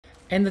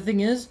And the thing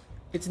is,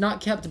 it's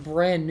not kept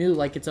brand new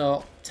like it's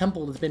a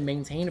temple that's been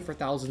maintained for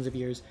thousands of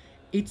years.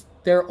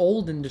 They're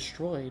old and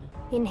destroyed.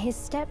 In his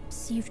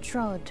steps you've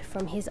trod,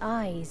 from his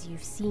eyes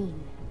you've seen.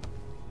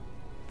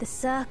 The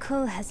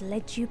circle has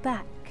led you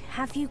back.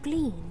 Have you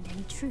gleaned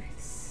any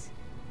truths?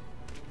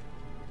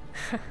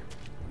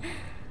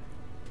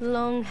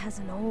 Long has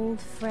an old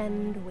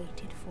friend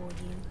waited for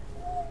you.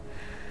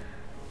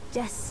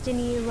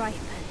 Destiny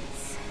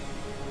ripens.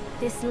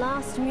 This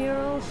last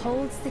mural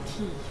holds the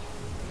key.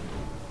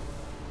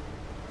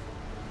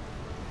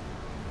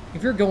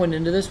 If you're going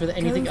into this with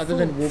anything other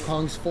than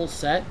Wukong's full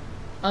set,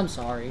 I'm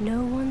sorry.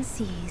 No one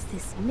sees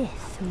this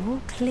myth more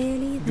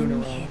clearly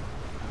than him.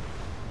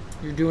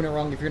 You're doing it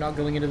wrong if you're not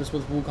going into this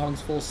with Wukong's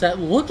full set.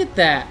 Look at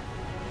that!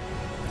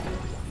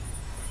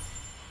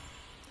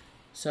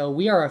 So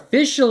we are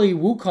officially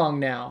Wukong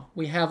now.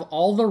 We have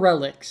all the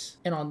relics.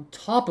 And on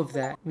top of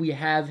that, we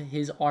have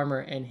his armor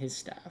and his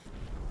staff.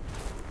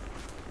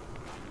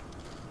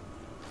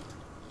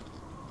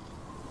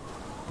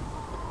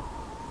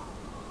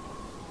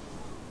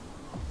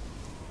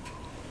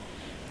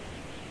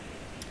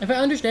 If I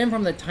understand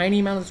from the tiny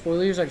amount of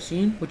spoilers I've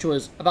seen, which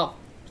was about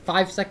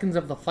 5 seconds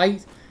of the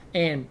fight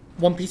and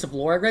one piece of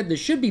lore I read,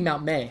 this should be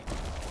Mount Mei.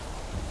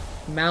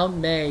 Mount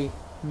Mei,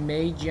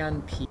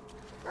 Meijianpi.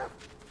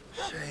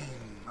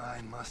 Shame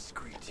I must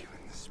greet you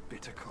in this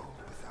bitter cold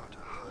without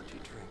a hearty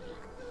drink.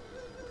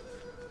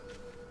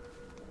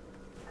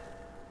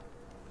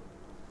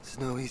 It's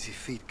no easy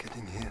feat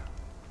getting here.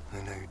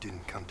 I know you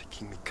didn't come to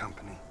keep me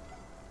company.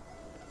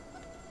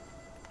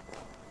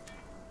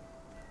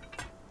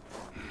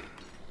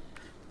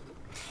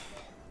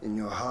 In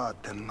your heart,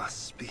 there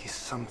must be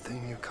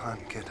something you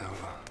can't get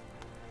over.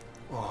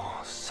 Or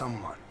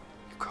someone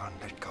you can't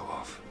let go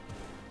of.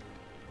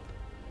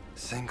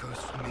 Same goes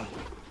for me.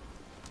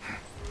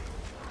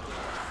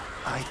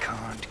 I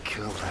can't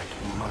kill that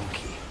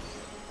monkey.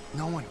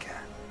 No one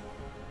can.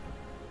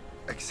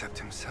 Except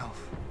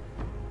himself.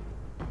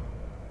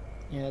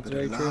 Yeah, that's but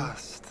very at true.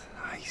 last,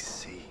 I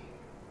see.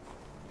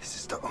 This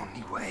is the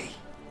only way.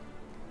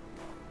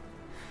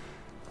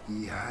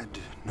 He had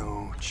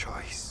no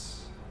choice.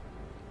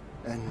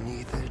 And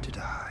neither did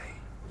I.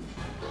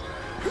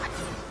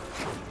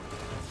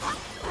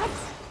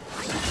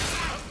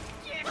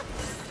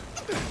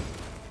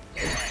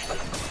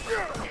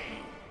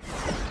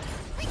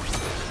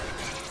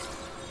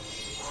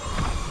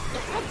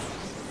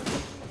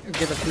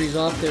 Get the freeze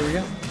off, there we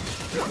go.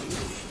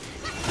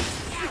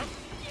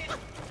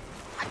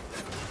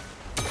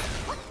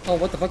 Oh,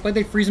 what the fuck? Why'd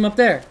they freeze him up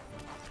there?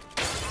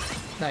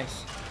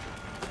 Nice.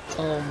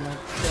 Oh my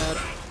god.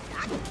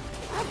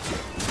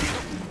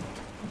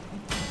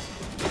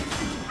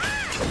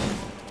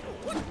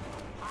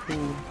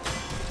 Ooh.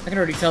 I can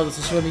already tell this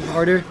is going to be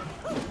harder.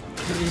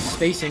 His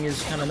spacing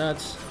is kind of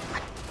nuts.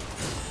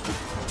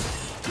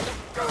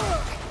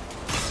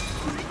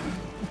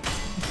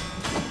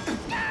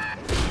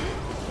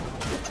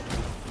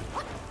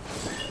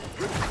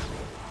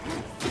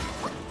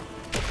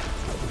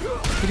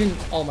 He didn't.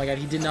 Oh my god,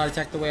 he did not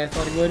attack the way I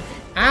thought he would.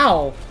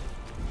 Ow!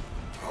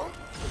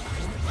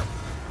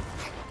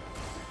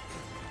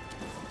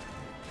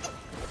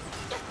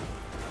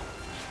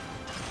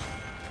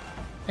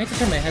 I have to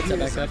turn my headset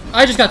back up.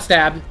 I just got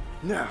stabbed.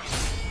 Now,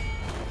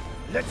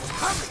 let's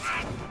have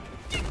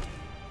it.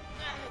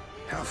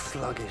 How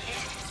sluggish.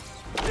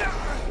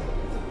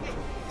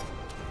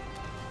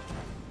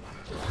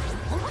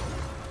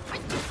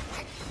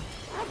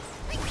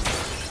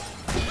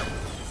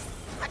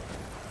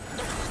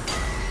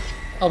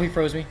 Oh, he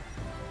froze me.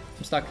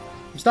 I'm stuck.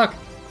 I'm stuck.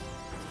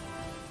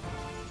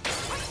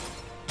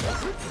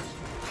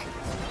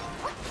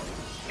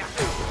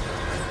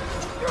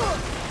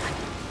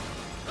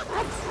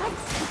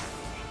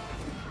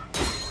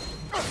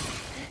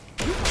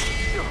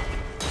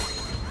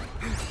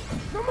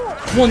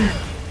 One.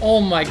 Oh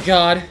my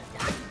god.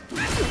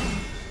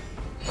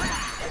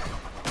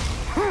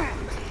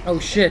 Oh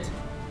shit.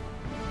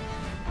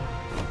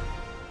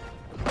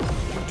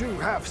 You do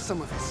have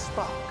some of his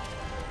spark,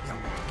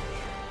 young man.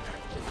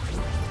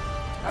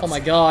 Oh my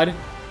god.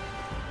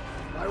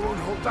 I won't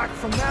hold back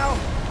from now.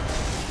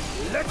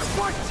 Let's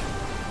fight.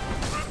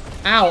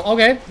 Ow.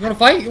 Okay. You wanna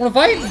fight? You wanna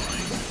fight?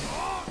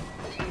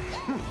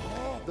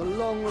 The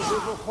long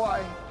river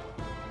Huai.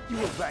 You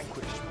were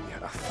vanquished when you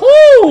had a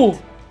Woo!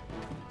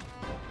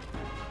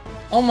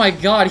 Oh my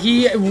god,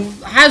 he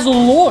has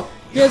lore.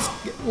 He has,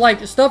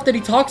 like, stuff that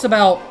he talks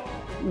about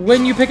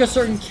when you pick a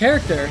certain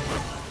character.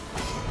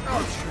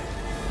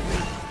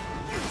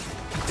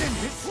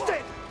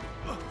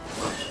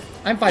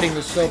 I'm fighting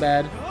this so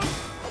bad.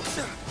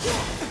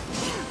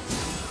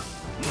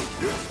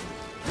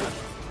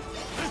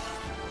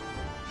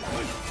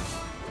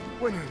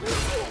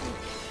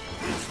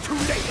 It's too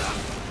late.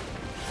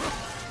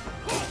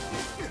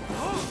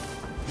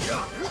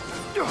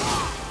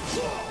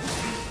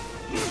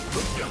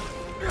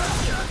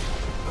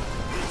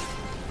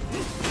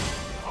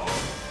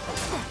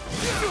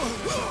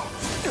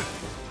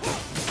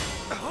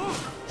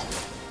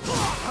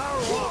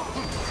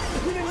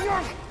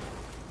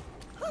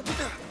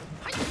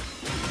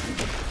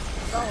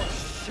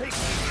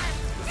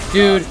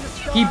 Dude,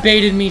 he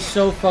baited me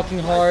so fucking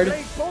hard. Your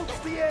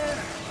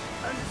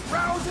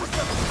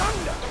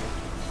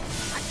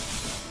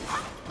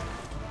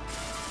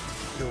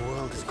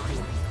world is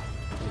cruel.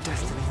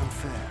 Destiny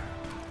unfair.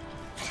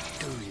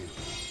 Do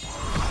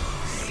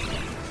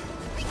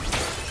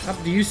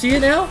you? Do you see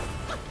it now?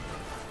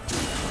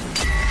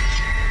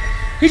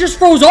 He just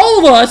froze all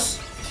of us!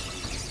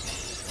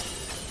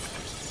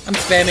 I'm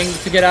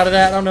spamming to get out of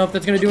that. I don't know if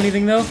that's gonna do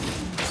anything though.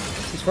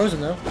 He's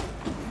frozen though.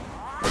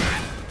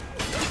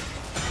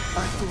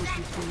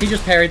 He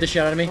just parried the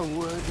shit out of me.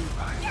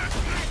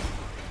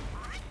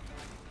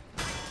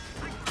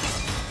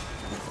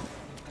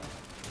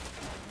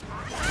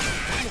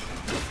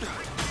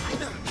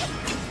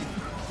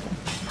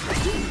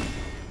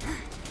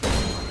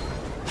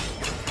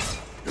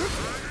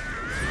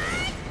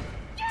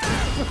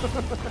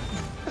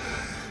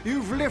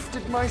 You've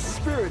lifted my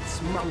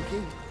spirits,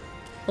 monkey.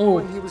 Oh.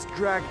 When he was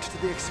dragged to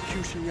the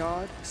execution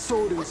yard,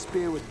 sword and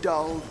spear were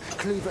dulled,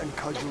 cleaver and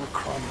cudgel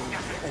crumbled,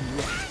 and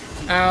yet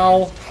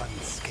ow.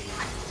 Unscathed.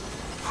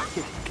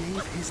 It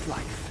gave his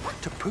life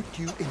to put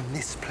you in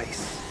this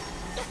place.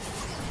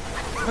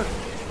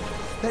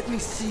 Let me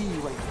see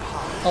you a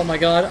path. Oh my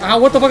god. Ow,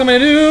 what the fuck am I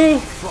gonna do?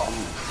 From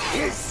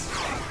his.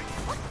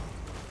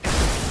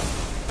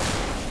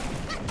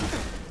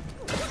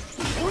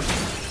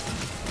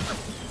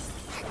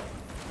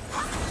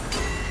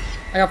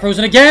 I got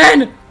frozen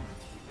again!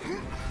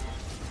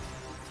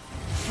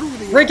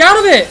 Break out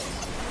of it!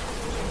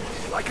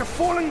 Like a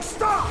falling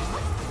star!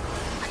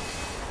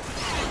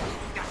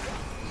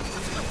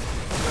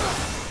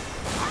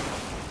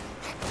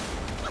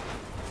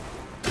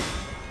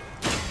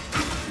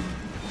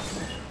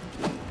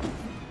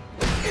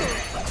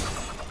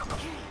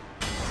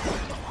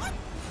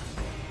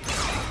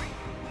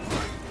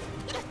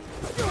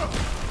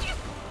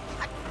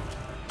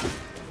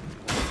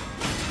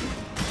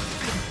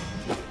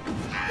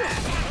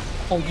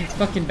 Oh, you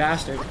fucking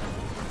bastard.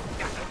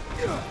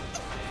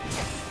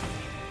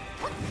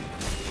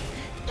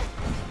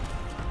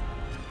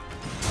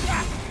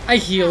 I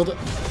healed.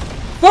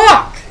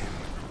 Fuck!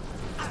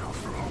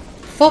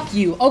 Fuck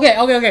you.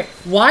 Okay.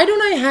 Why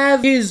don't I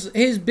have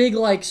his big,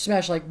 like,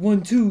 smash, like,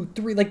 1, 2,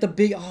 3, like, the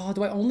big, oh,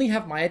 do I only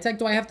have my attack?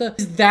 Do I have to,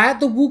 is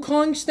that the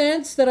Wukong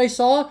stance that I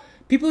saw?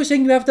 People are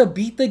saying you have to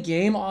beat the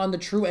game on the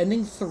true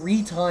ending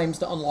 3 times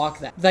to unlock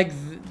that. Like,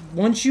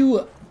 once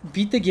you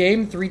beat the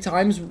game 3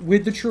 times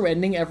with the true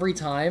ending every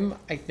time,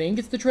 I think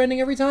it's the true ending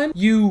every time,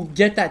 you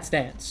get that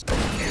stance.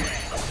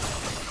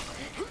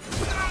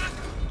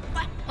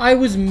 I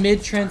was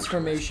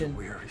mid-transformation.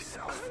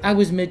 I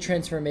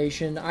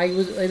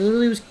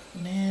literally was,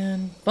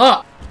 man,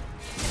 fuck.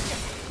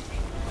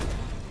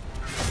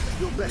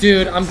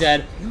 Dude, I'm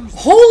dead.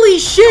 Holy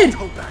shit!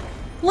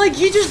 Like,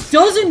 he just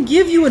doesn't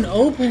give you an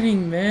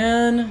opening,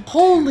 man.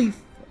 Holy,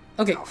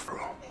 okay.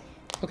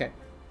 Okay,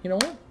 you know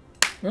what?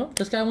 No,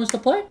 this guy wants to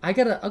play. I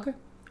gotta, okay,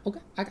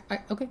 okay,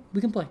 we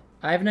can play.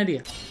 I have an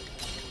idea.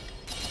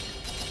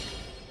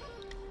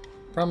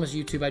 Promise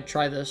YouTube I'd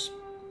try this.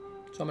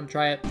 So I'm gonna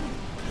try it.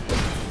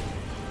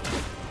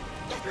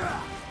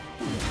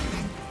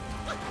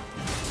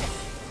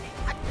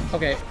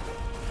 Okay,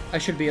 I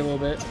should be a little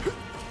bit.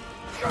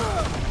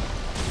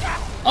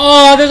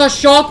 Oh, there's a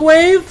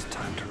shockwave?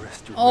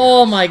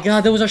 Oh my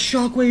god, there was a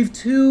shockwave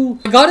too.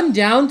 I got him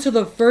down to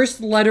the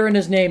first letter in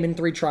his name in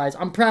 3 tries.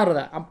 I'm proud of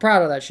that. I'm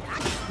proud of that shit.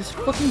 This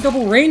fucking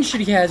double range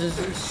shit he has is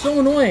so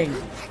annoying.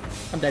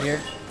 I'm dead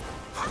here.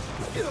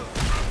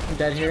 I'm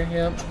dead here.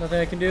 Yep, nothing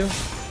I can do.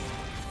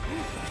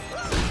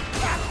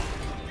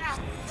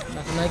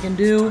 Nothing I can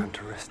do.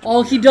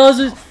 All he does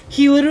is,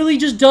 he literally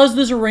just does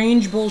this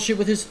range bullshit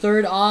with his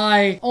 3rd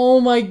eye.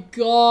 Oh my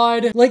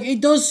god. Like,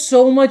 it does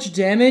so much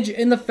damage,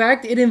 and the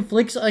fact it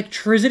inflicts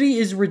electricity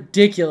is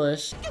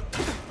ridiculous.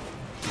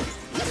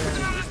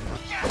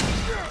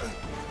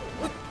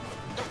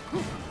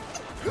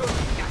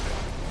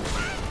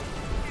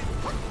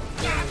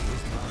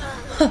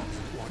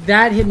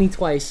 That hit me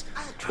twice.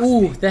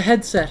 Ooh, the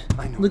headset.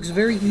 Looks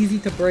very easy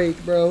to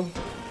break, bro.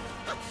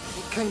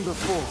 What came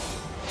before?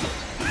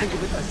 Think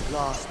of it as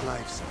last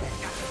life's end.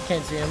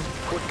 Can't see him.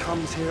 What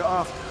comes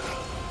hereafter?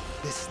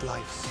 This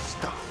life's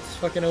start. It's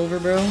fucking over,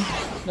 bro.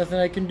 Nothing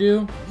I can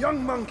do.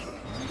 Young monkey.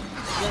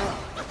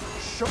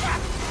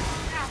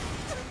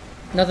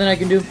 Nothing I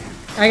can do.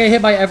 I got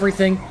hit by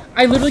everything.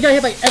 I literally got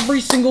hit by every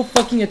single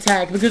fucking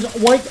attack because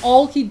what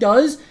all he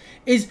does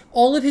is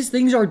all of his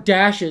things are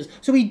dashes.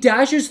 So he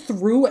dashes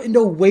through and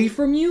away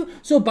from you.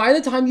 So by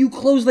the time you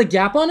close the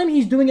gap on him,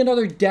 he's doing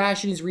another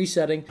dash and he's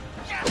resetting.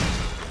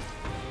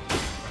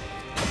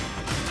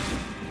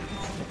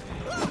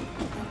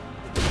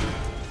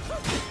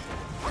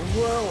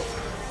 Well,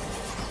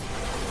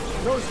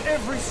 knows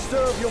every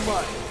stir of your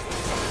mind.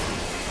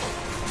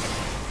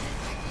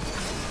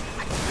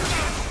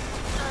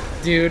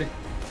 Dude,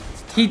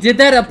 he did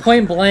that at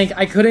point blank.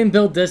 I couldn't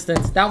build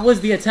distance. That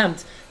was the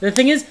attempt. The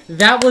thing is,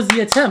 that was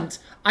the attempt.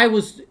 I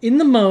was in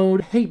the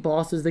mode. I hate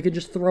bosses. They could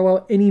just throw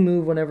out any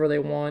move whenever they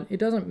want. It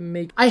doesn't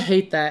make... I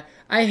hate that.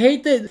 I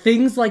hate that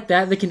things like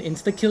that can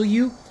insta-kill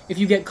you if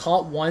you get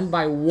caught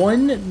by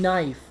one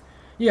knife.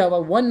 Yeah, by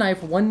one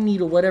knife, one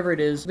needle, whatever it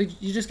is.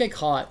 You just get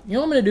caught. You know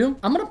what I'm gonna do?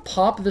 I'm gonna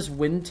pop this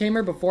Wind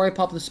Tamer before I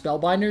pop the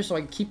Spellbinder so I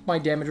can keep my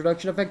damage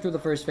reduction effect through the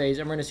first phase,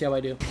 and we're gonna see how I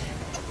do.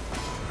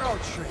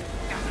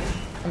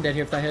 I'm dead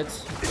here if that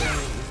hits.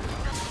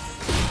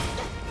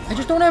 I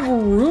just don't have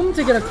room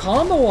to get a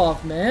combo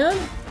off, man.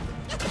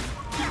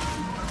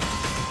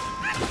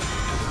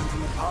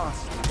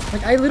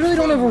 Like, I literally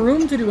don't have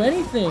room to do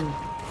anything.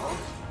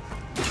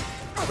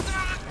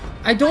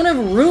 I don't have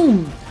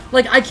room.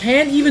 Like, I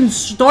can't even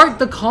start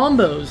the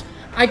combos.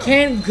 I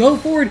can't go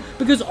forward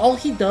because all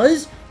he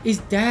does is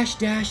dash,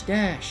 dash,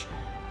 dash.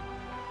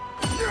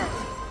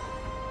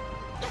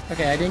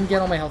 Okay, I didn't get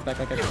all my health back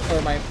like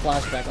or my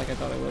flash back like I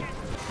thought I would.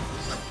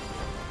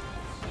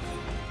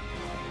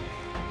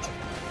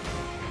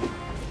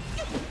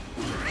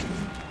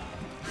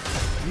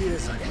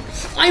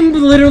 I'm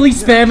literally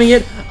spamming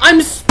it. I'm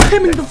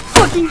spamming the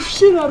fucking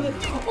shit out of it.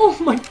 Oh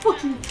my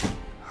fucking...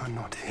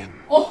 Not him.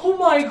 Oh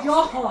my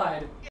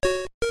god.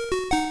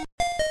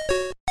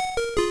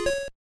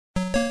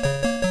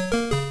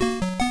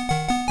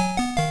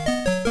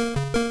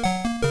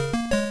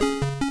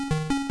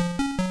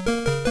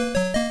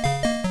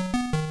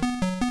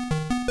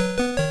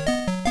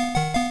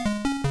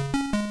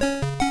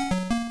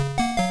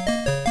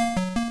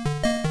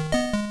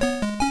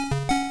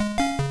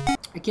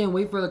 I can't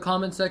wait for the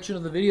comment section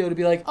of the video to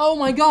be like, oh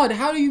my god,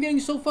 how are you getting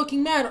so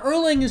fucking mad?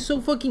 Erlang is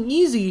so fucking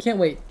easy. Can't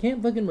wait.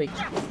 Can't fucking wait.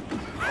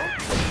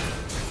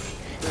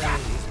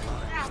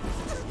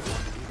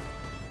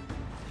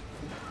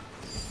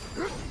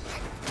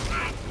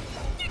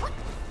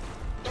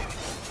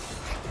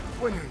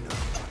 When you know,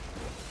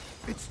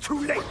 it's too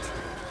late.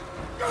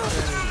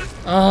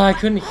 Ah, I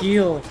couldn't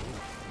heal.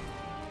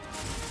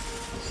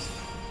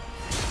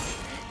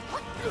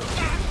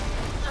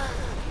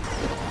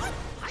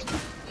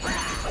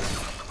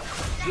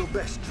 Your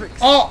best tricks.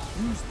 Oh!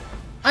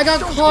 I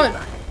got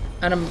caught!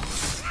 And I'm...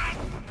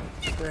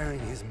 Bearing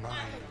his mind.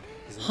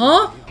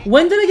 Huh?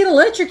 When did I get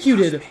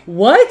electrocuted?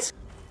 What?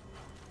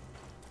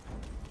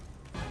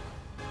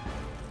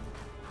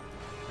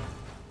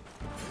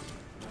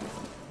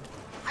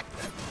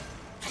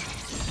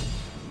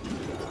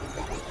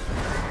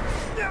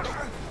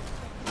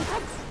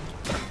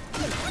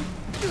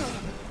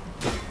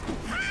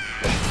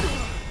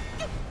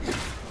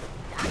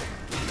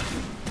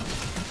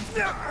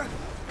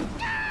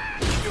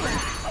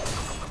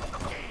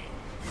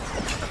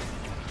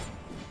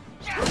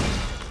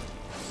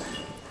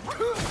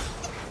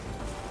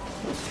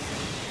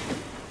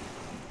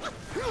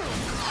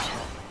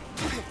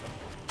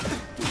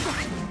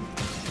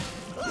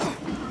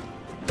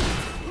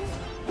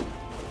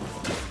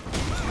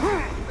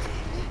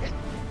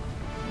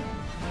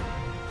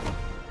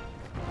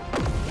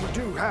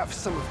 Have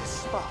some of his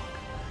spark.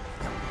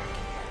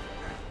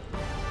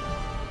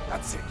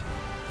 That's it.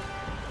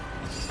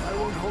 I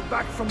won't hold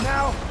back from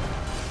now.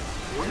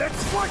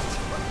 Let's fight!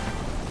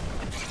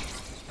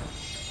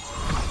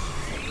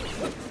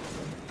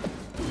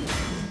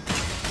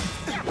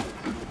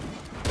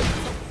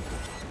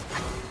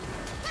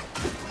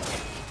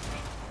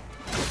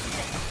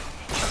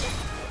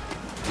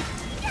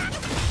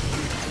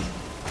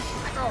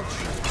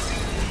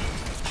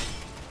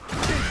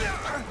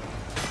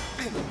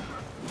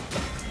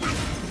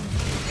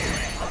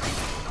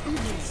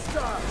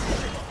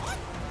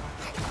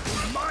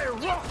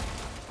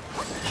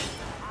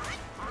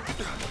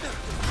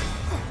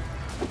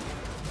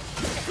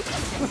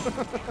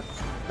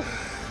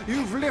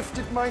 You've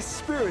lifted my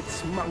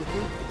spirits,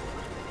 monkey.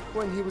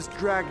 When he was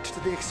dragged to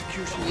the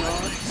execution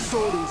yard,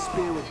 sword and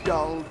spear were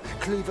dulled,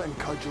 cleaver and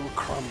cudgel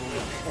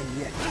crumbled, and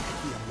yet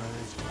he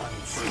emerged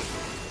unscathed.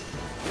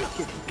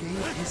 Yet he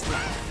gave his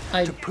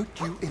life to put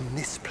you in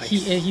this place.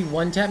 He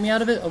one-tapped me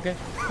out of it? Okay.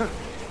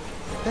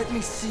 Let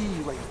me see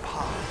where your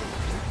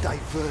path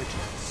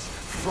diverges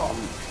from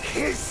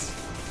his.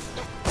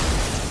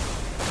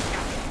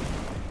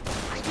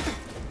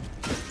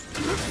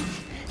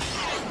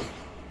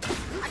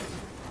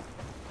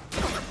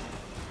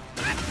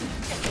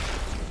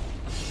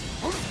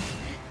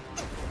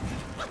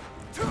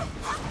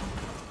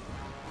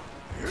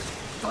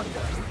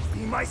 Thunder, be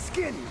my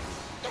skin,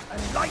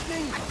 and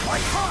lightning, my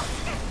heart.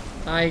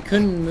 I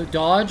couldn't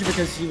dodge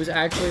because he was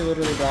actually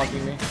literally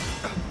blocking me.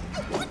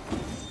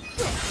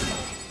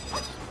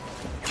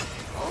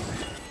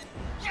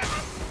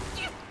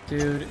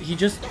 Dude, he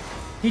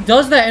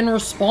does that in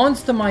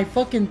response to my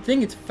fucking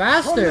thing. It's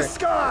faster. From the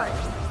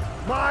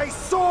sky, my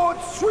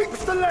sword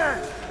sweeps the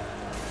land.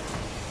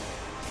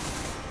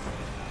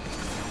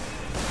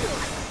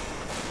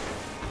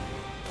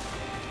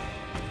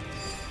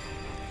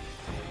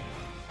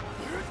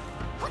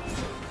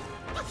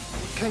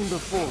 Came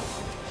before.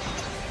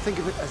 Think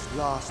of it as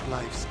last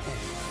life's end.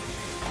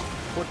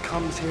 What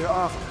comes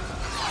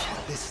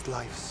hereafter, this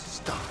life's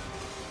start.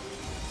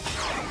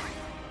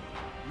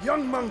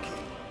 Young monkey,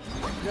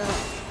 now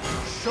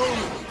Show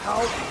me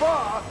how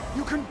far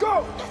you can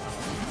go!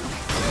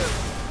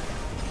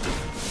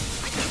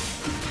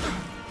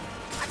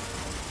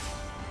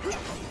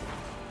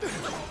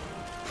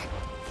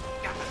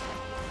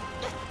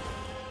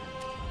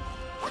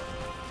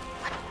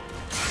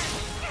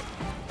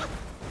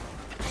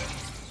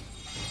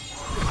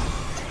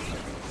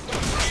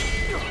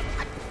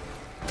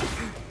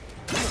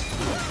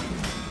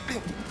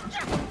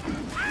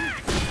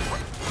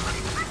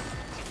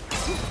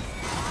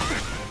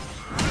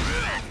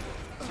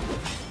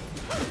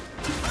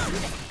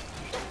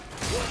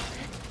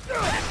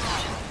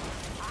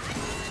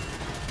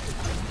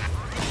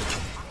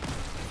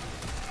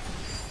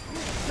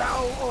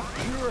 Thou of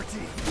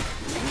purity!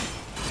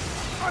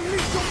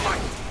 Unleash your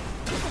might!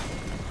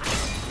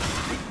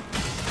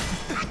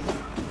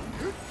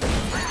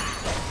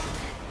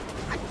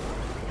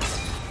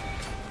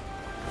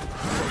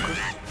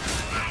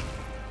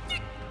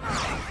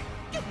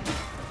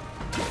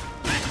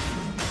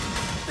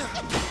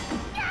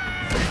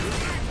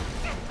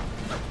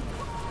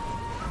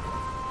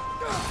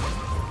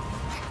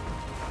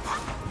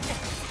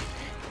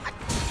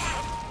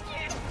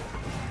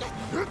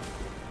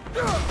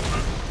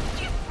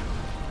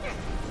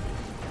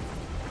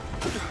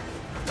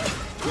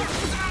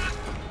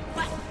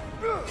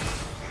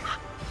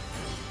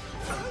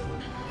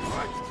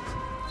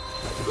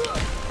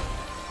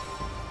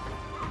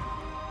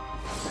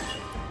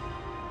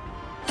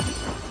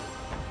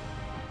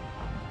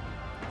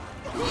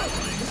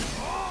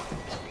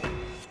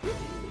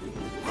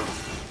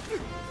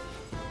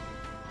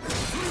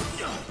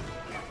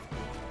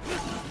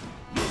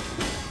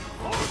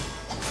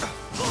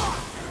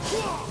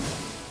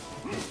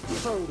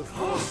 So the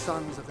four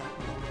sons of that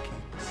monkey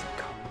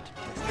succumbed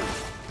to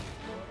destiny.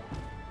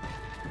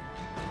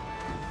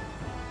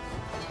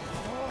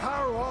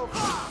 Power of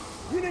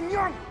yin and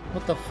yang!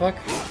 What the fuck?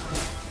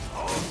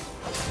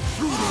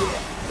 Through the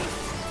air!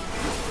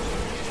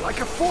 Like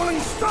a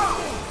falling star!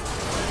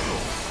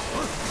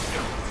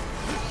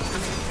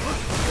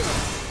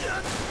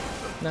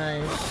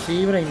 Nice.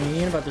 See what I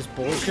mean about this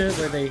bullshit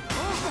where they...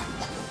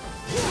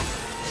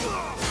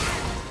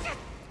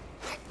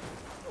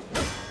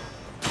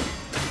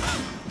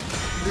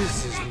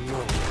 This is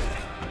nowhere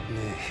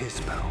near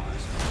his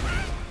powers.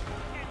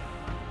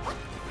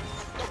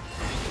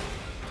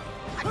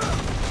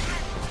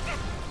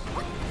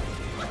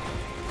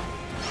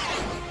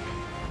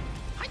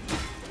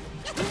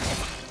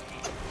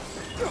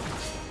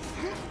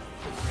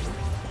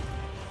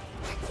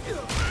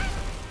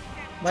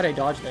 Why'd I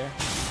dodge there?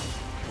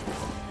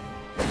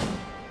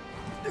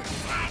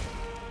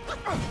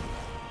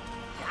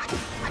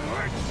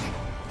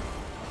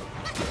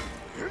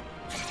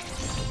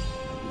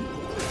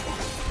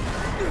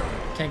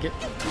 Can't get...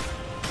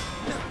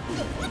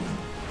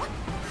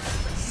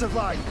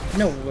 Survive!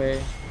 No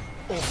way.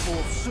 Or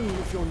fall soon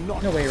if you're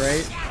not. No way,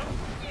 right?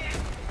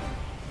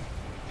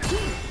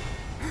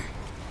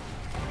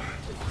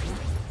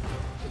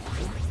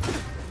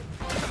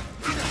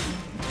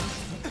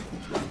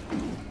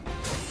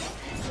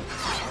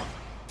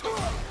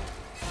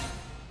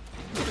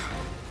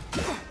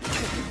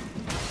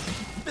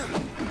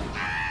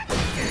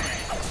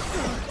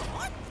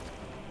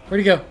 Where'd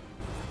he go?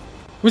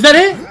 Was that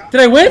it? Did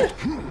I win?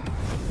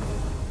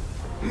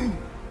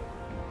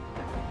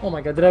 Oh my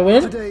god, did I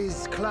win?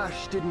 Today's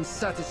clash didn't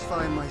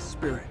satisfy my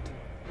spirit.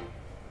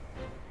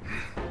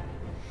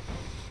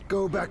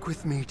 Go back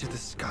with me to the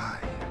sky.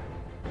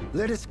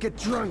 Let us get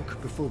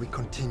drunk before we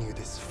continue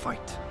this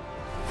fight.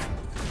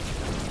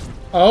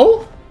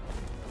 Oh?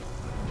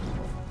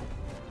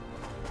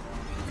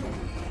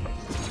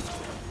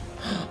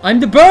 I'm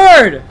the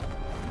bird!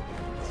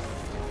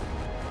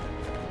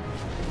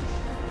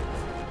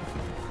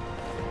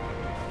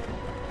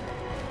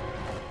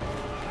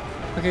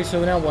 Okay,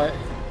 so now what?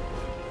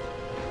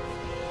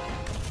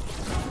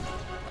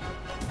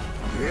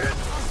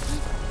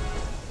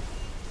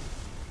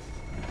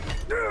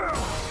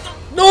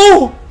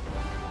 No!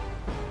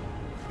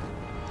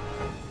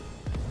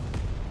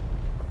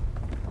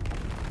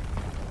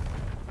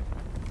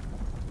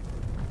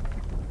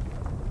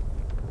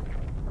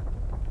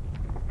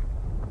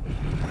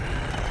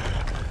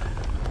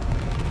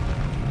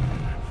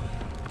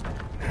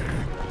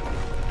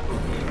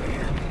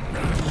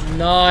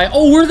 Nice.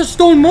 Oh, we're the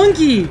stone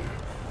monkey!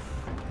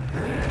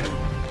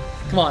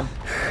 Come on.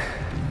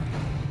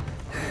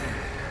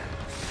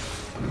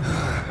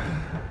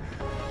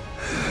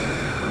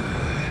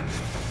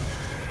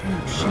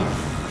 Oh, shit.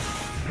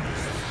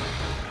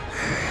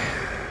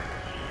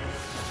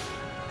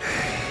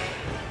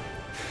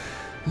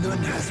 None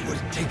has what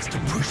it takes to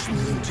push me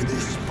into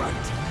this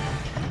fight.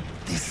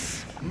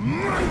 This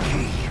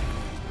monkey.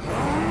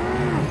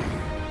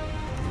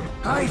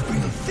 I've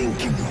been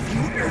thinking of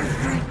you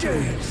every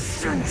day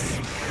since.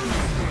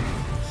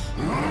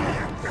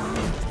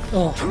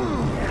 Oh.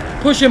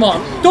 Push him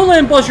off. Don't let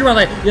him bust you around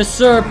like, yes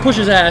sir, push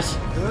his ass.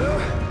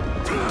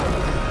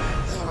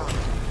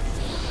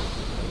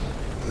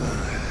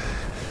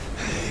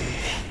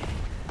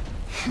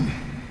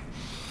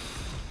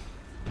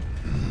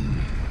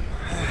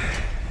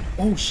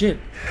 Oh shit.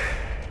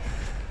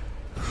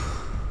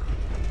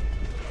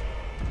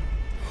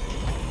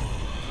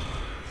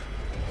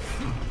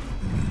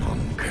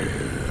 Monkey,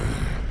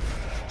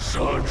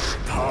 such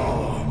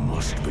power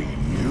must be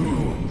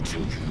new to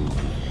you.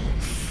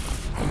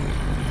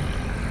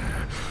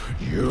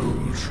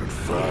 You should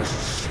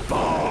first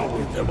spar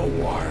with them a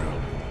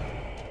while.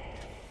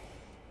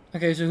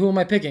 Okay, so who am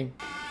I picking?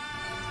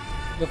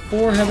 The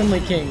 4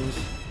 Heavenly Kings.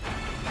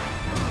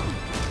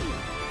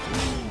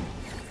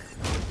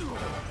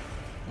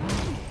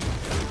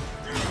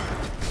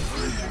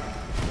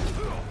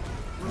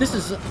 This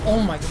is,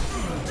 oh my,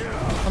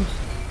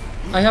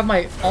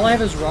 all I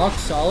have is rock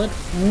solid.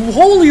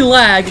 Holy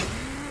lag!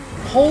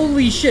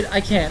 Holy shit, I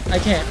can't.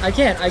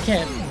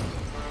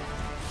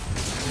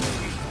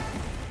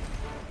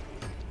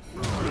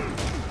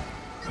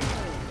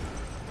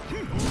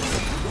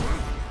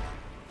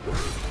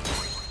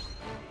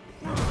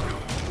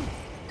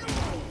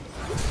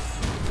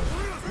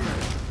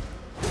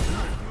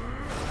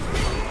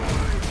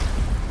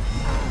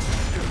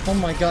 Oh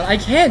my god, I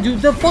can't,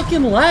 dude, the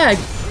fucking lag!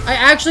 I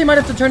actually might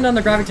have to turn down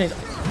the graphics settings.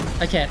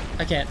 I can't.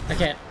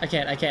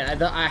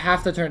 I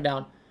have to turn it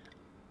down.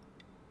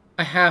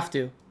 I have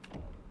to.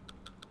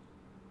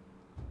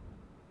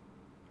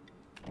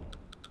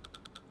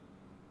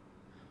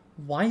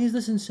 Why is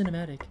this in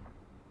cinematic?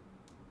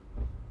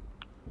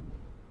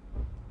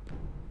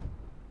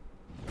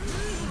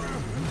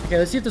 Okay,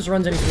 let's see if this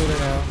runs any smoother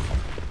now.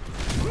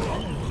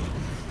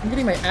 I'm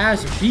getting my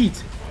ass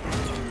beat.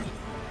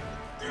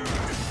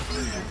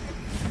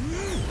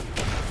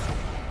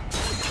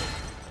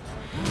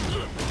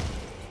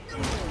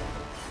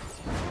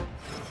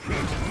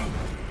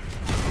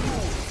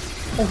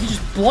 Oh, he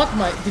just blocked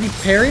my... Did he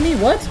parry me?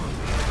 What?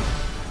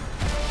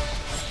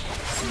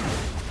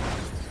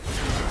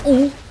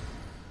 Oh.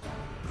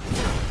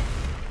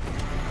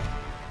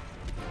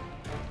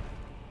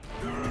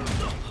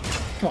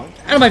 Come on,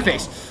 out of my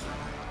face.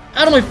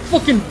 Out of my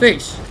fucking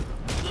face.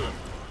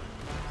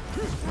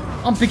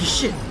 I'm big as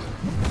shit.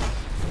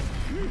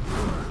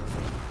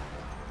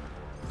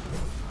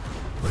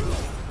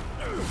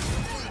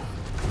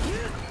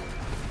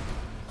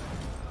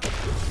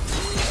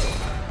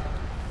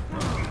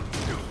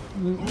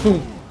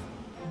 Boom.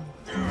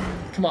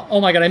 Come on. Oh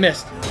my god, I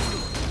missed.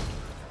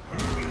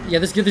 Yeah,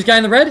 this guy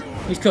in the red,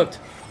 he's cooked.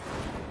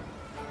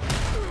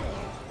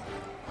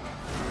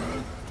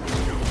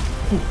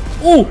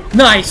 Oh,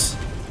 nice.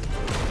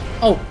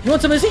 Oh, you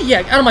want some of this?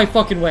 Yeah, out of my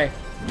fucking way.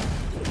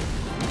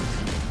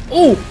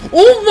 Oh,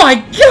 oh my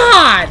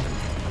god!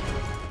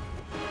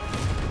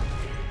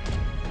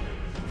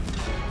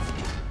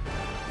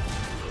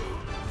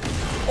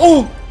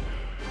 Oh,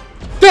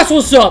 that's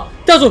what's up.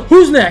 That's what.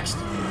 Who's next?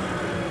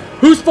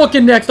 Who's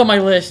fucking next on my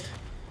list?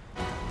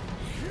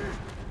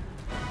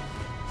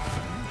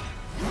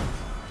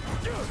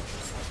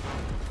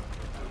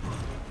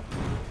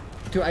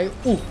 Dude,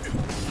 ooh.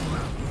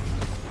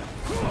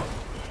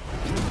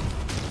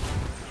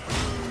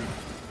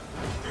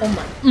 Oh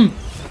my,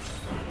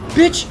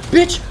 Bitch,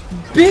 bitch,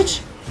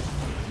 bitch!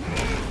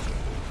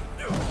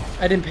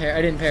 I didn't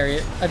parry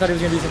it. I thought he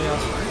was gonna do something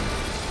else.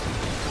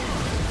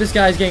 This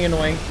guy's getting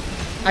annoying.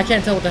 I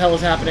can't tell what the hell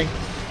is happening.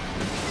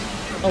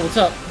 Oh, what's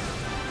up?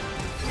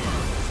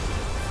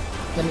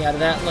 Let me out of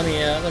that. Let me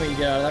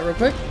get out of that real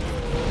quick.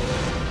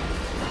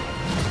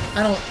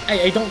 I don't.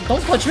 Hey, don't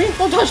touch me!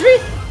 Don't touch me!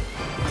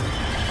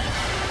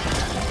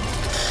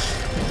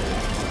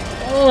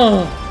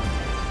 Oh.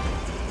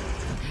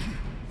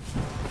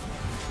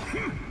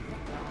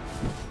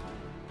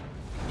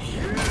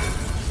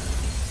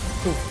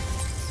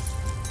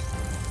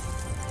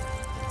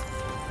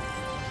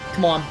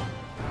 Come on.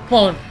 Come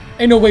on.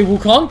 Ain't no way,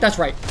 Wukong. That's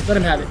right. Let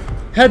him have it.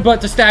 Headbutt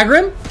to stagger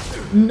him.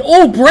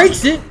 Oh,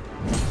 breaks it.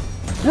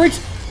 Breaks.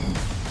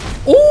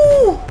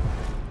 Ooh.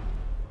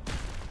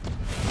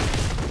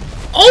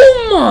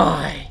 Oh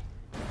my.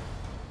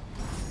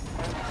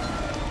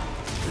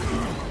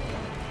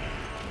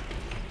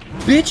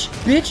 Bitch,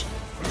 bitch,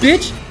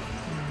 bitch.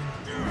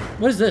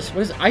 What is this?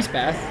 What is ice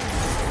bath?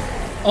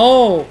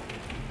 Oh.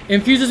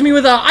 Infuses me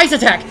with an ice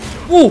attack.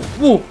 Ooh,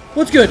 ooh.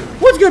 What's good?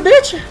 What's good,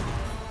 bitch?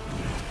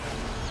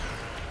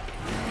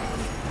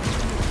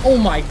 Oh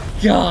my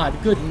god,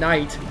 good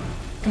night.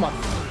 Come on.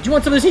 Do you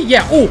want some of this heat?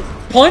 Yeah. Oh,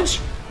 punch?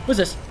 What's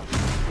this?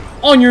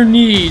 On your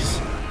knees.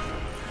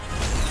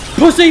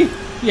 Pussy.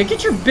 Yeah,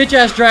 get your bitch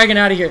ass dragon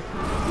out of here.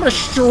 I'm gonna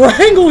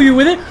strangle you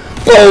with it.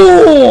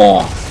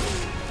 Boom!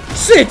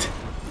 Sit!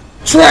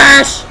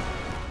 Trash!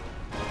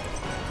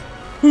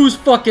 Who's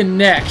fucking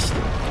next?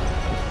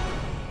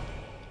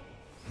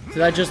 So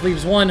that just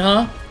leaves one,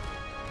 huh?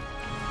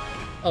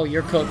 Oh,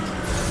 you're cooked.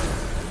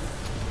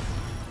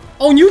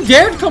 Oh, and you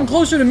dared come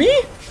closer to me?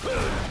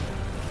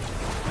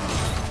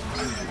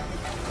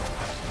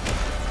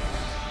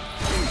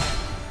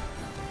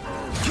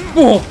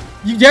 Oh,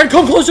 you dared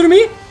come closer to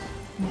me?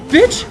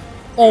 Bitch!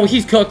 Oh,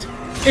 he's cooked.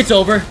 It's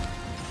over.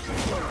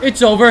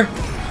 It's over.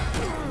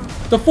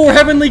 The 4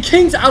 Heavenly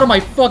Kings out of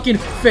my fucking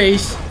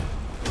face.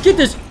 Get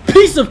this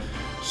piece of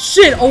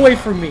shit away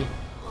from me.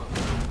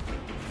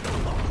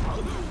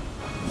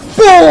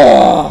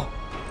 Boah!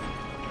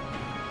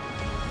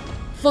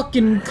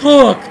 Fucking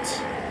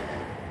cooked.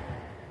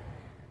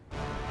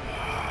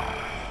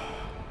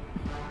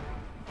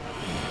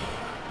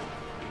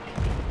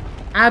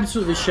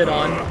 Absolutely shit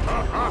on.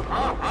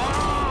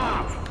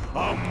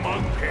 A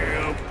monkey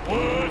of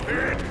worth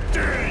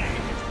indeed.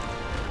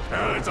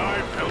 As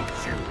I've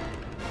helped you,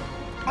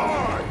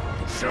 I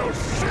shall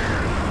see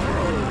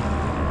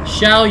it through.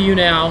 Shall you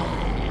now?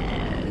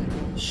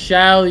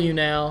 Shall you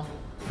now?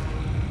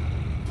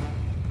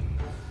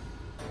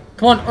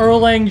 Come on,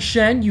 Erlang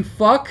Shen, you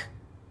fuck.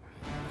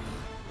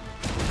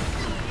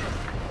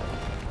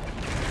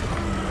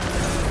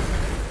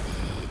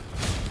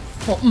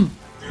 Oh,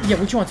 yeah,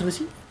 what you want,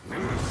 Lucy?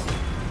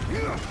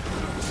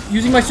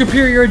 Using my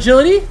superior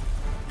agility?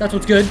 That's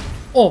what's good.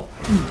 Oh,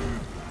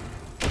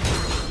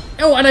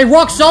 Oh, and I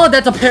rock solid,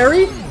 that's a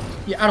parry?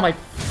 Yeah, out of my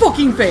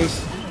fucking face.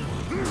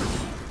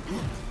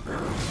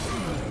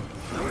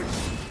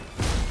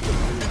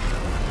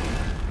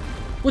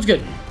 What's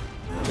good?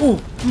 Ooh,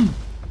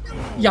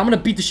 Yeah, I'm gonna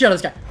beat the shit out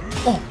of this guy.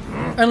 Oh,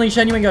 Erlang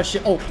Shen, you ain't got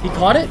shit. Oh, he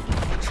caught it?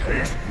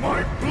 Taste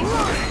my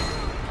blood.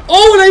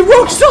 Oh, and I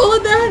rock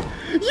solid that!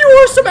 You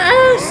are some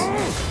ass!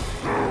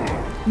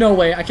 No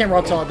way, I can't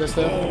rock solid this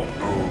though.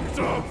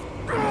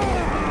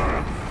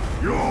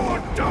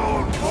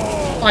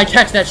 I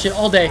catch that shit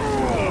all day.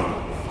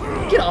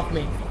 Get off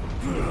me.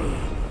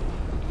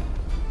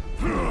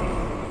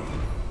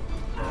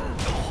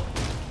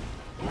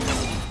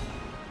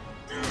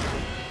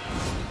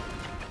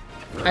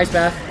 Ice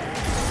bath.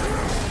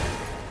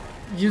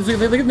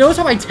 Notice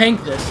how I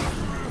tanked this.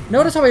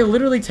 Notice how I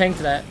literally tanked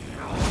that.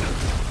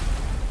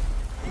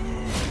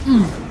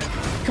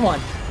 Come on.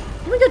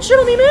 You ain't got shit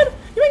on me, man.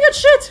 You ain't got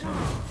shit.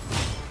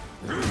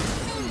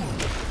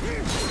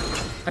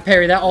 I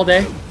parry that all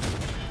day.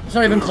 It's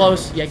not even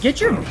close. Yeah,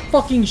 get your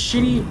fucking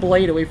shitty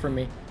blade away from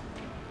me.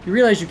 You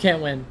realize you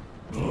can't win.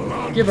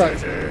 Give up.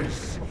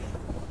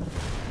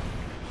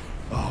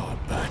 Our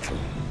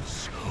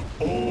battles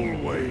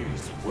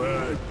always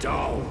wear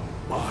down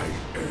my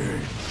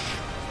edge.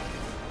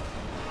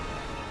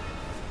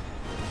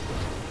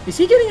 Is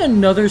he getting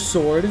another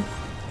sword?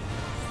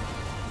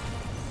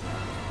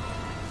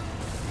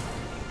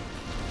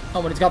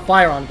 Oh, but it's got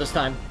fire on it this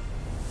time.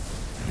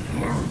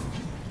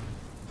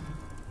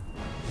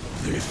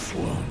 This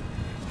one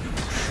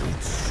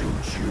should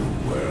suit you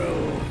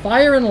well.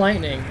 Fire and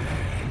lightning.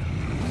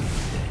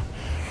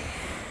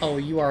 Oh,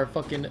 you are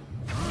fucking...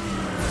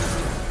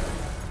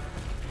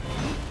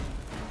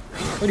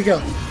 Where'd he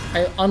go?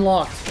 I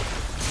unlocked.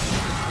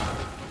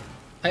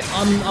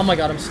 Oh my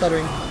god, I'm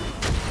stuttering.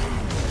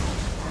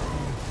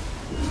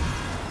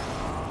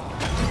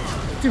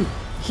 Dude,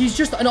 he's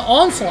just an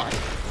onslaught.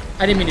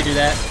 I didn't mean to do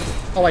that.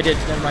 Oh, I did.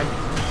 Never mind.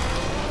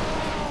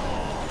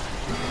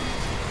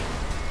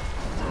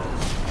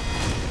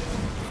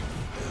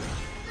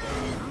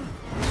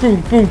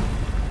 Boom, boom.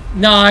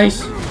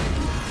 Nice.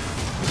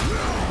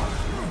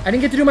 I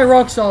didn't get to do my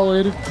rock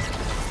solid. I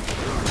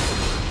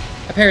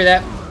parry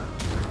that.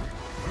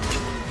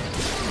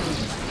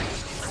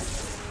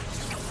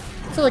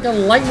 It's like a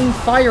lightning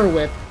fire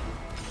whip.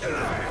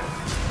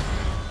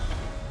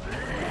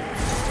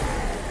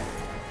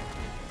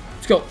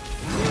 Let's go.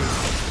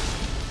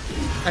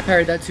 I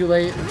parried that too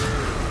late.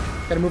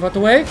 Gotta move out the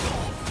way.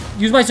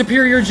 Use my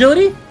superior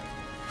agility.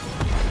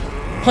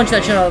 Punch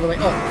that shit out of the way.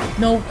 Oh,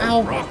 no.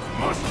 Ow. Rock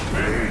must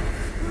be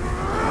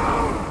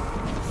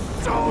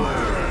solid.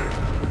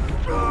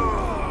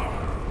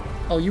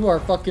 Oh, you are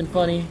fucking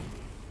funny.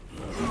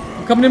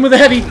 I'm coming in with a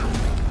heavy.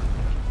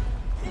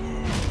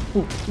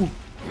 Ooh, ooh.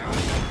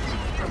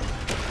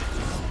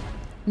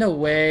 No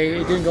way.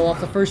 It didn't go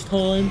off the first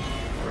time.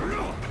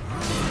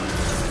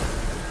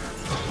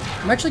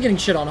 I'm actually getting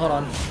shit on. Hold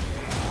on.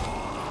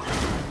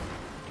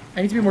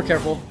 I need to be more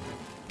careful.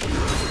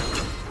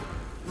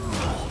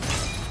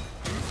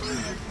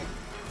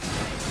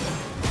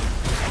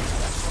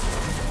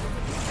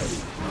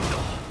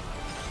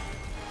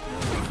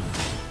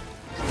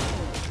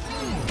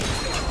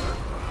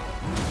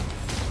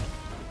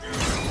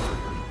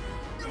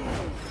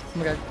 Oh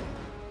my god.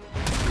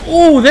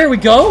 Oh, there we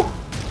go!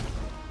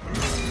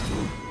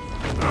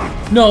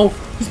 No,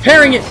 he's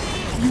parrying it!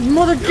 You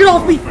mother, get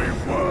off me! Be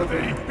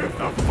worthy if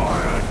the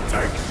fire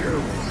takes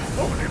you.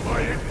 Only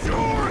by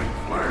enduring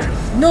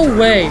flames. No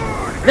way!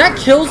 That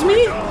kills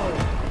me?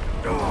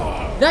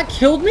 That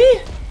killed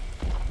me?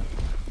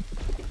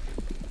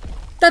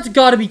 That's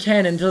gotta be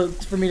canon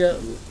for me to...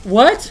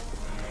 What?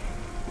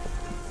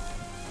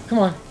 Come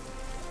on.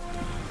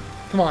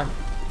 Come on.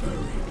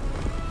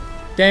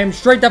 Damn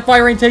straight that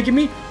fire ain't taking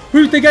me. Who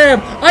do you think I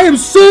am? I am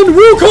Sun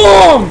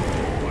Wukong!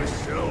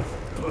 Myself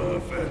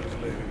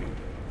perfectly.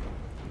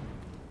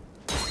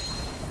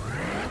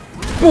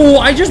 Oh,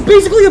 I just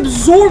basically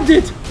absorbed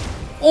it!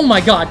 Oh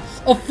my god.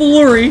 A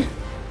flurry.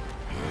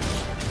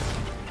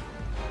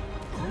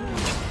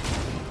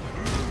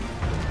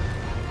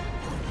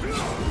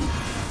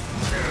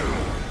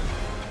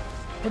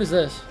 What is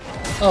this?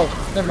 Oh,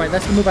 never mind.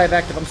 That's the move I have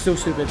active. I'm so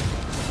stupid.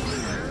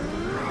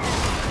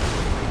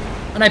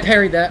 And I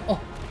parried that. Oh,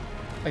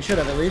 I should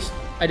have at least.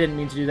 I didn't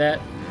mean to do that.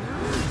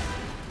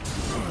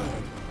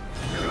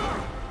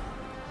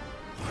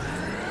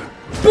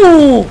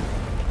 Boom!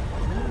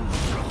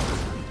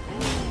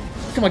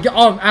 Come on, get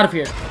out of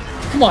here.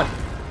 Come on.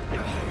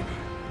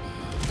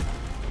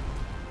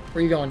 Where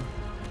are you going?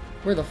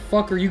 Where the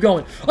fuck are you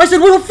going? I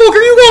said, where the fuck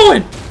are you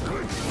going?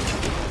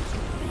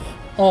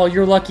 Oh,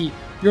 you're lucky.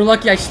 You're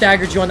lucky I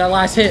staggered you on that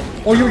last hit.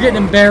 Or you were getting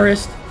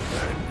embarrassed.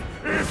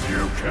 If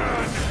you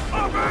can,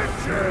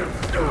 avenge him.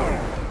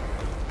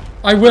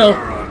 I will.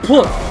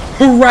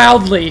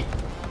 Proudly.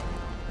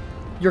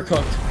 You're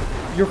cooked.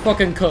 You're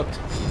fucking cooked.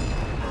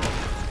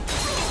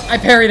 I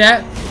parry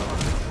that.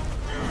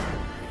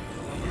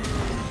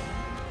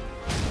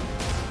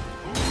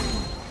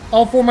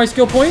 All 4 of my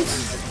skill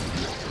points.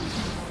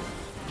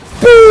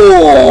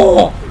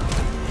 Boom!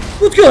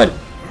 What's good?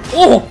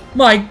 Oh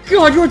my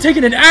god, you are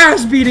taking an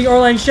ass beating,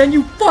 Erlang Shen.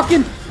 You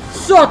fucking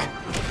suck.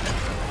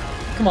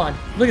 Come on,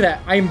 look at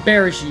that. I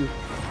embarrass you.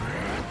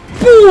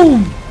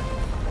 Boom!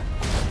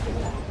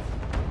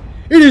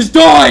 It is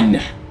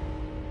done!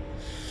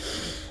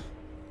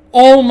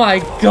 Oh my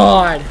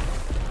god.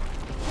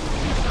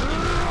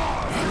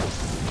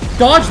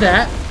 Dodge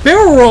that.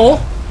 Barrel roll.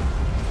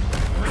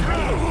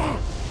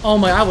 Oh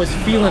my, I was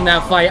feeling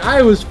that fight.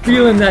 I was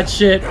feeling that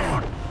shit.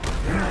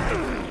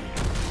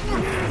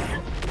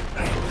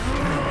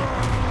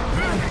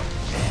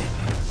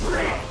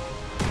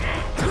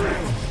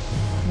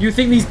 You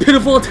think these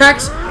pitiful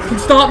attacks can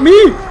stop me?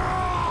 Oh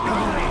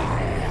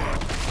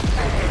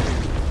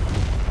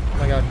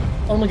my god.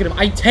 Oh, look at him.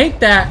 I tank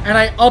that and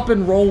I up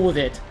and roll with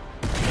it.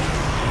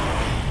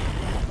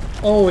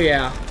 Oh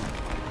yeah.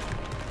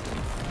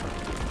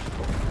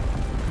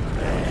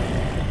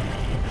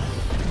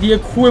 The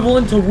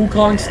equivalent to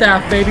Wukong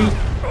staff, baby.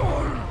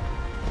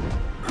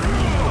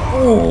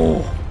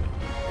 Oh.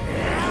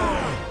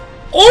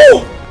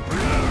 Oh!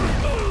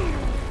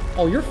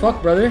 Oh, you're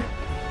fucked, brother.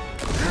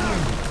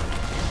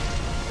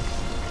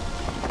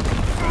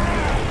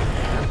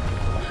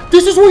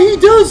 This is what he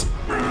does!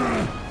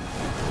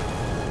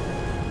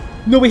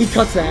 No way he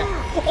cuts that.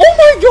 Oh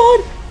my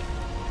god!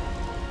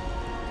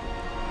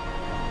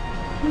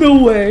 No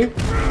way.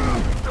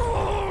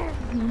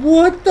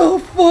 What the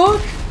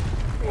fuck?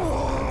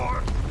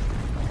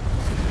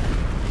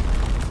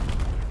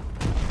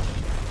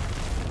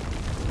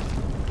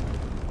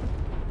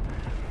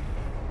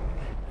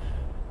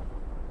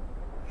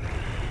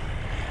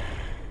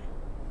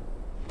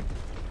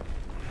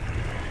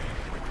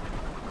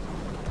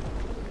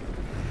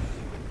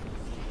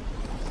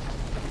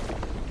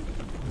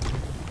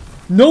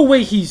 No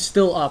way he's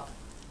still up.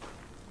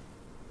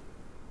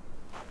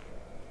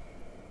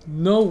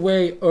 No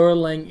way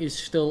Erlang is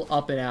still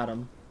up and at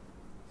him.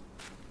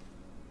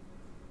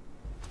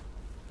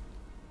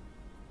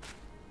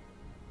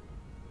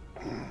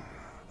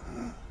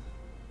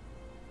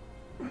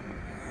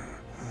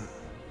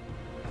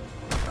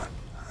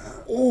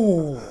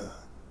 Oh.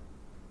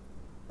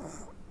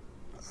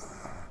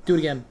 Do it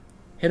again.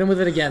 Hit him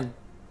with it again.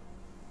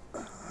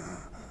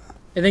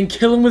 And then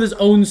kill him with his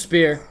own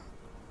spear.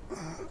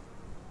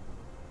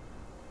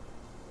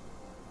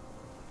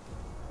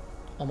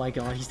 Oh my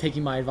god, he's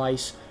taking my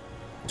advice.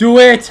 Do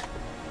it!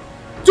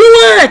 Do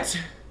it!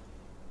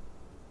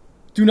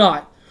 Do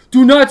not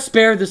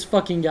spare this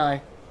fucking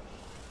guy.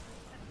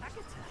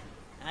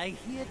 I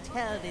hear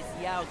tell this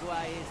Yao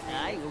Guai is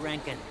I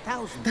rank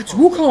 1,000. That's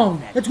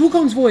Wukong! That's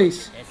Wukong's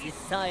voice! As his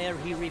sire,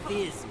 he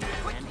reveres me,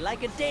 and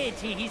like a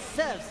deity, he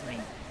serves me.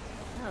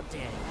 How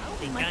dare you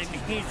think I'm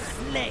his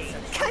slave?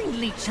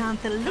 Kindly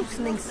chant the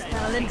loosening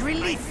spell and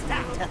release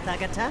that,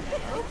 Tathagata,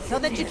 so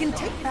that you can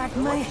take back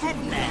my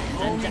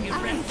headband and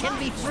I can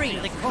be free.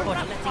 The court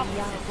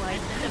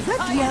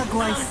that Yao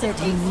Guai said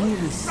he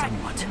knew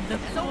somewhat.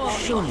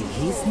 Surely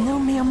he's no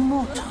mere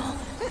mortal.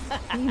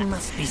 He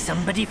must be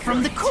somebody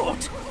from the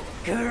court.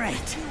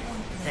 Great.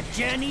 The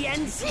journey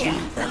ends here.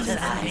 Those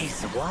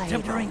eyes wide to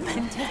bring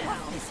them down.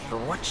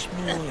 Watch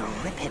me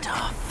rip it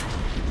off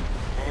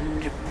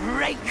and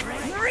break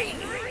free.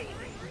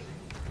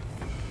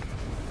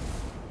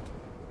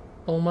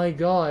 Oh my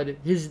god.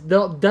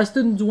 The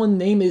Destined One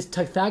name is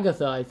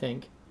Tathagata, I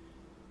think.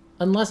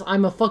 Unless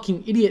I'm a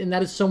fucking idiot and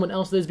that is someone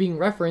else that is being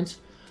referenced.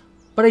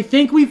 But I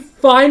think we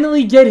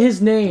finally get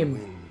his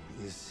name.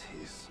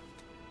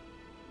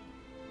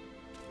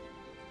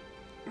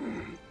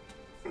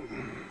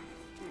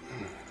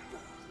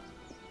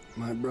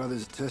 My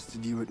brothers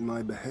tested you at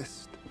my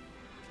behest.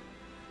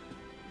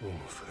 All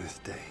for this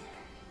day.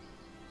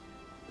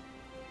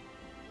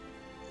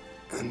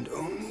 And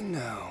only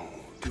now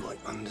do I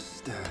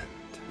understand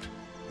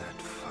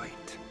that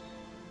fight.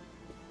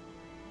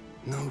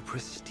 No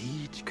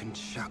prestige can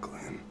shackle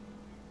him.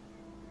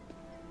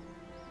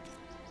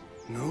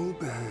 No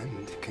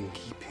band can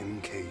keep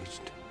him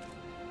caged.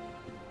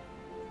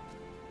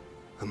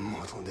 A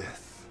mortal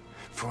death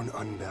for an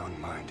unbound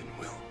mind and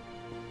will.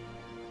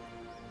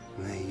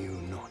 May you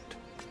not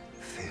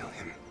fail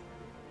him.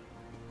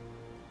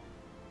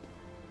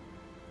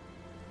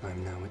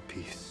 I'm now at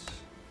peace.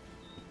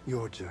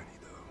 Your journey,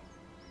 though,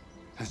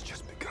 has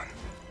just begun.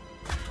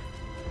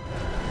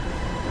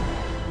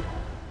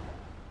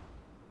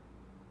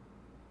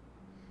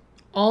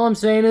 All I'm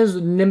saying is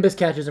Nimbus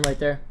catches him right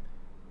there.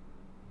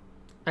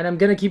 And I'm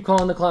gonna keep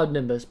calling the cloud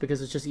Nimbus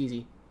because it's just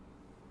easy.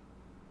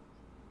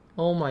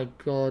 Oh my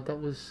god, that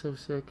was so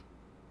sick.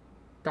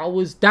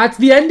 That's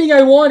the ending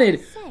I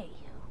wanted! Say,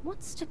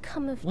 what's to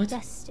come of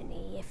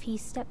Destiny if he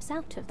steps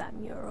out of that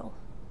mural?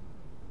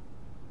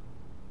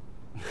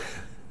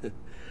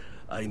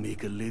 I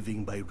make a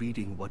living by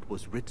reading what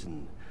was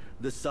written.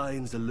 The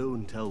signs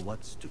alone tell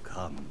what's to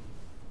come.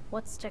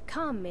 What's to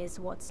come is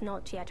what's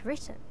not yet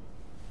written.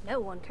 No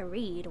one can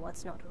read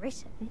what's not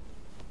written.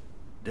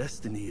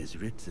 Destiny is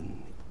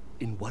written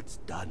in what's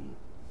done.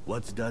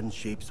 What's done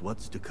shapes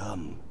what's to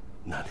come,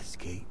 not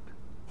escape.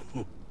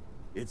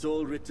 It's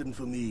all written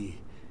for me,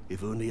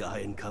 if only I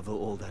uncover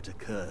all that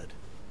occurred.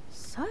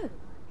 So,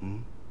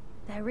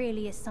 there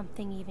really is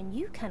something even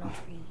you cannot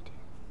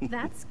read.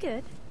 That's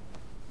good.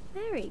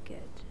 Very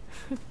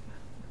good.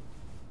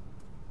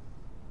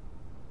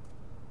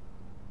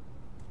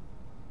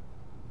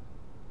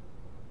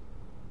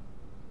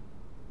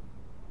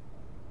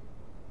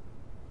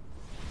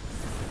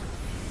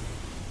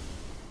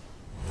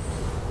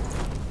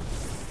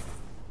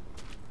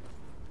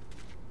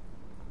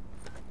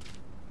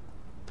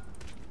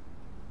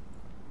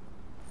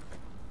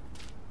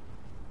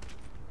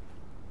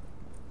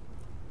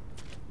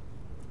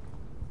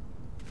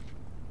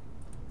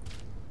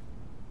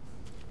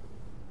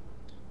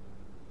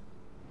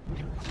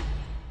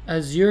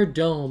 Azure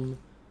Dome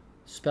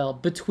spell.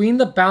 Between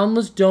the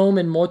boundless dome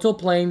and mortal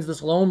planes,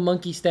 this lone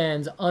monkey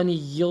stands,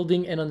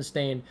 unyielding and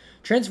unstained.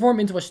 Transform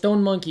into a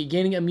stone monkey,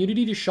 gaining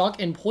immunity to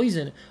shock and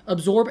poison.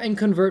 Absorb and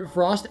convert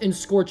frost and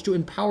scorch to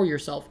empower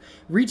yourself.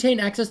 Retain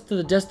access to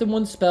the Destined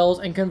One spells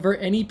and convert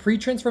any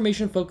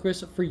pre-transformation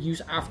focus for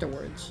use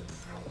afterwards.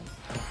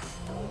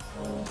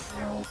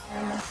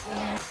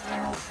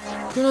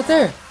 They're not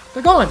there.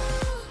 They're gone.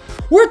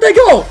 Where'd they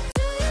go?